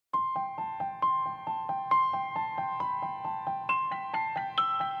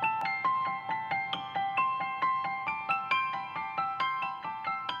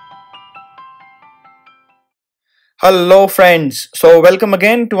Hello friends, so welcome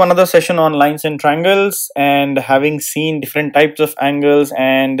again to another session on lines and triangles. And having seen different types of angles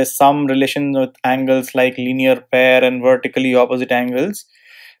and some relations with angles like linear pair and vertically opposite angles,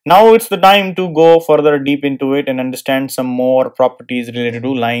 now it's the time to go further deep into it and understand some more properties related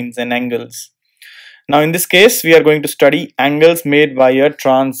to lines and angles. Now in this case we are going to study angles made by a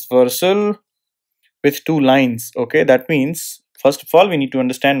transversal with two lines. Okay, that means first of all we need to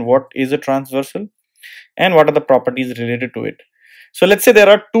understand what is a transversal and what are the properties related to it. So let's say there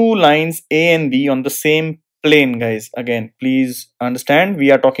are two lines A and B on the same plane, guys. Again, please understand we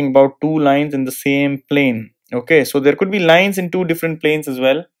are talking about two lines in the same plane. Okay, so there could be lines in two different planes as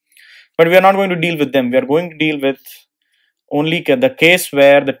well, but we are not going to deal with them. We are going to deal with only the case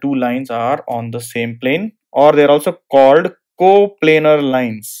where the two lines are on the same plane, or they are also called coplanar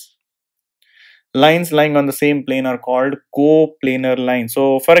lines. Lines lying on the same plane are called coplanar lines.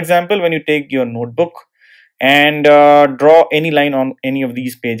 So for example, when you take your notebook and draw any line on any of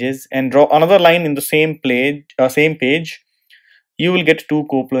these pages and draw another line in the same page, you will get two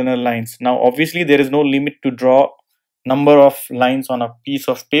coplanar lines. Now obviously there is no limit to draw number of lines on a piece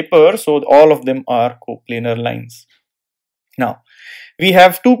of paper, so all of them are coplanar lines. Now we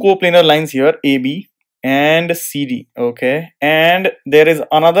have two coplanar lines here, AB and CD. Okay, and there is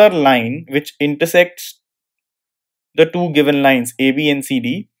another line which intersects the two given lines AB and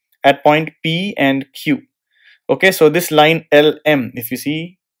CD at point P and Q. Okay, so this line LM, if you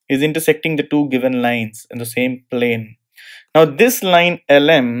see, is intersecting the two given lines in the same plane. Now this line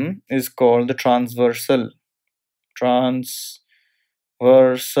LM is called the transversal.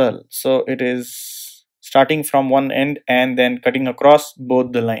 So it is starting from one end and then cutting across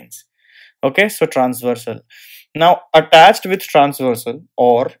both the lines. Okay, so transversal. Now attached with transversal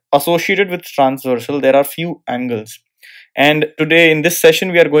or associated with transversal, there are few angles. And today in this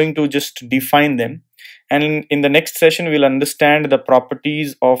session, we are going to just define them. And in the next session, we'll understand the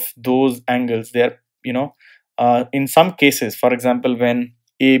properties of those angles. They are, in some cases, for example, when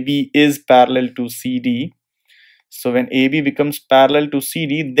AB is parallel to CD. So when AB becomes parallel to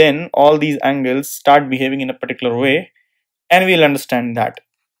CD, then all these angles start behaving in a particular way, and we'll understand that.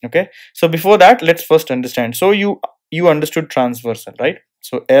 Okay. So before that, let's first understand. So you understood transversal, right?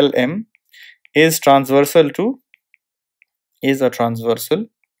 So LM is a transversal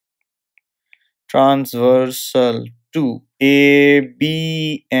to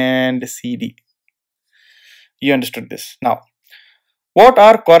AB and CD. You understood this. Now, what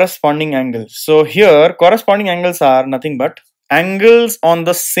are corresponding angles? So here, corresponding angles are nothing but angles on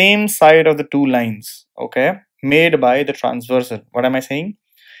the same side of the two lines, okay, made by the transversal. What am I saying?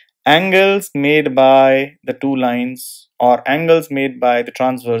 Angles made by the two lines or angles made by the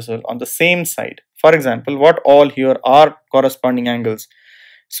transversal on the same side. For example, what all here are corresponding angles?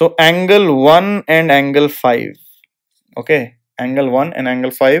 So angle 1 and angle 5. Okay, angle 1 and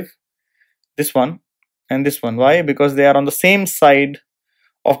angle 5, this one and this one. Why? Because they are on the same side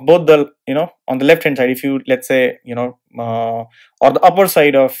of both the, on the left hand side, if you, let's say, or the upper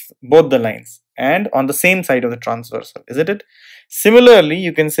side of both the lines, and on the same side of the transversal, isn't it? Similarly,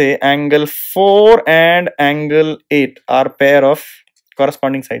 you can say angle 4 and angle 8 are pair of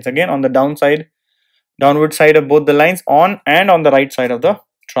corresponding sides, again on the downward side of both the lines, on and on the right side of the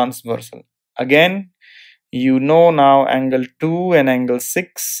transversal. Again, now angle 2 and angle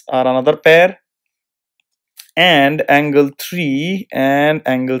 6 are another pair, and angle 3 and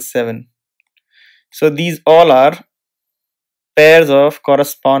angle 7. So these all are pairs of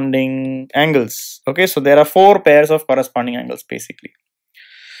corresponding angles. Okay, so there are 4 pairs of corresponding angles basically.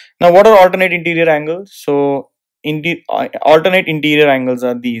 Now what are alternate interior angles? So alternate interior angles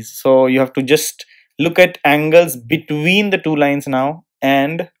are these. So you have to just look at angles between the two lines now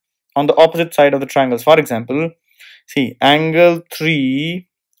and on the opposite side of the triangles. For example, see angle 3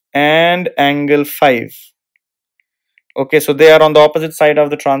 and angle 5. Okay, so they are on the opposite side of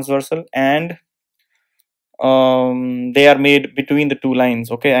the transversal and they are made between the two lines.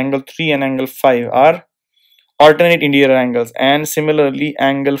 Okay, angle 3 and angle 5 are alternate interior angles, and similarly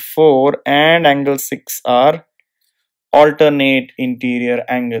angle 4 and angle 6 are alternate interior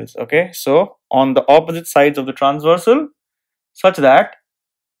angles. Okay, so on the opposite sides of the transversal, such that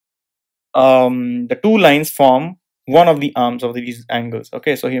the two lines form one of the arms of these angles.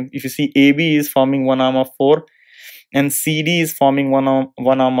 Okay, so here, if you see, AB is forming one arm of 4 and CD is forming one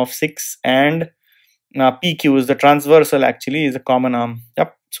arm of 6, and PQ is the transversal, actually is a common arm.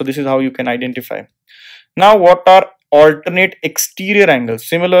 Yep. So this is how you can identify. Now what are alternate exterior angles?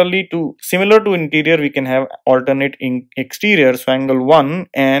 Similar to interior, we can have alternate exterior. So angle 1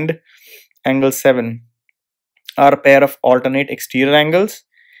 and angle 7 are a pair of alternate exterior angles.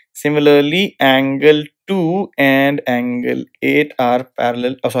 Similarly, angle 2 and angle 8 are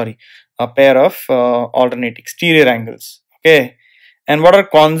parallel, a pair of alternate exterior angles. Okay. And what are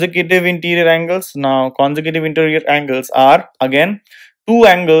consecutive interior angles? Now, consecutive interior angles are again two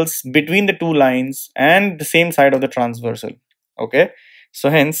angles between the two lines and the same side of the transversal. Okay. So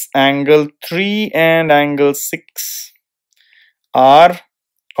hence angle 3 and angle 6 are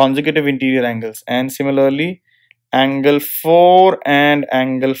consecutive interior angles, and similarly angle 4 and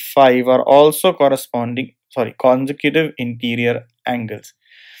angle 5 are also consecutive interior angles.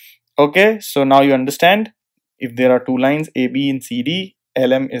 Okay, so now you understand, if there are two lines AB and CD,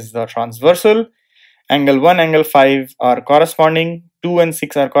 LM is the transversal, angle 1 angle 5 are corresponding, 2 and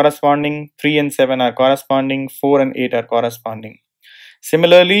 6 are corresponding, 3 and 7 are corresponding, 4 and 8 are corresponding.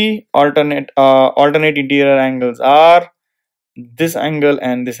 Similarly, alternate interior angles are this angle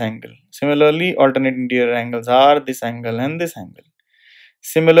and this angle. Similarly, alternate interior angles are this angle and this angle.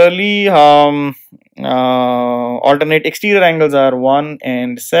 Similarly, alternate exterior angles are 1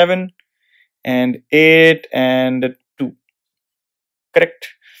 and 7 and 8 and 2. Correct.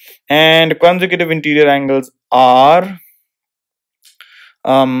 And consecutive interior angles are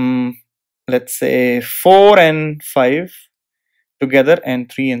let's say 4 and 5 together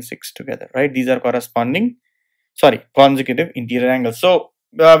and 3 and 6 together, right? These are consecutive interior angles. So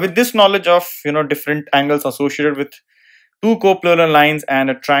with this knowledge of different angles associated with two coplanar lines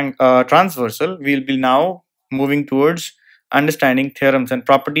and a transversal, we'll be now moving towards understanding theorems and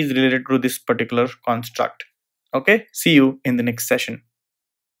properties related to this particular construct. Okay, see you in the next session.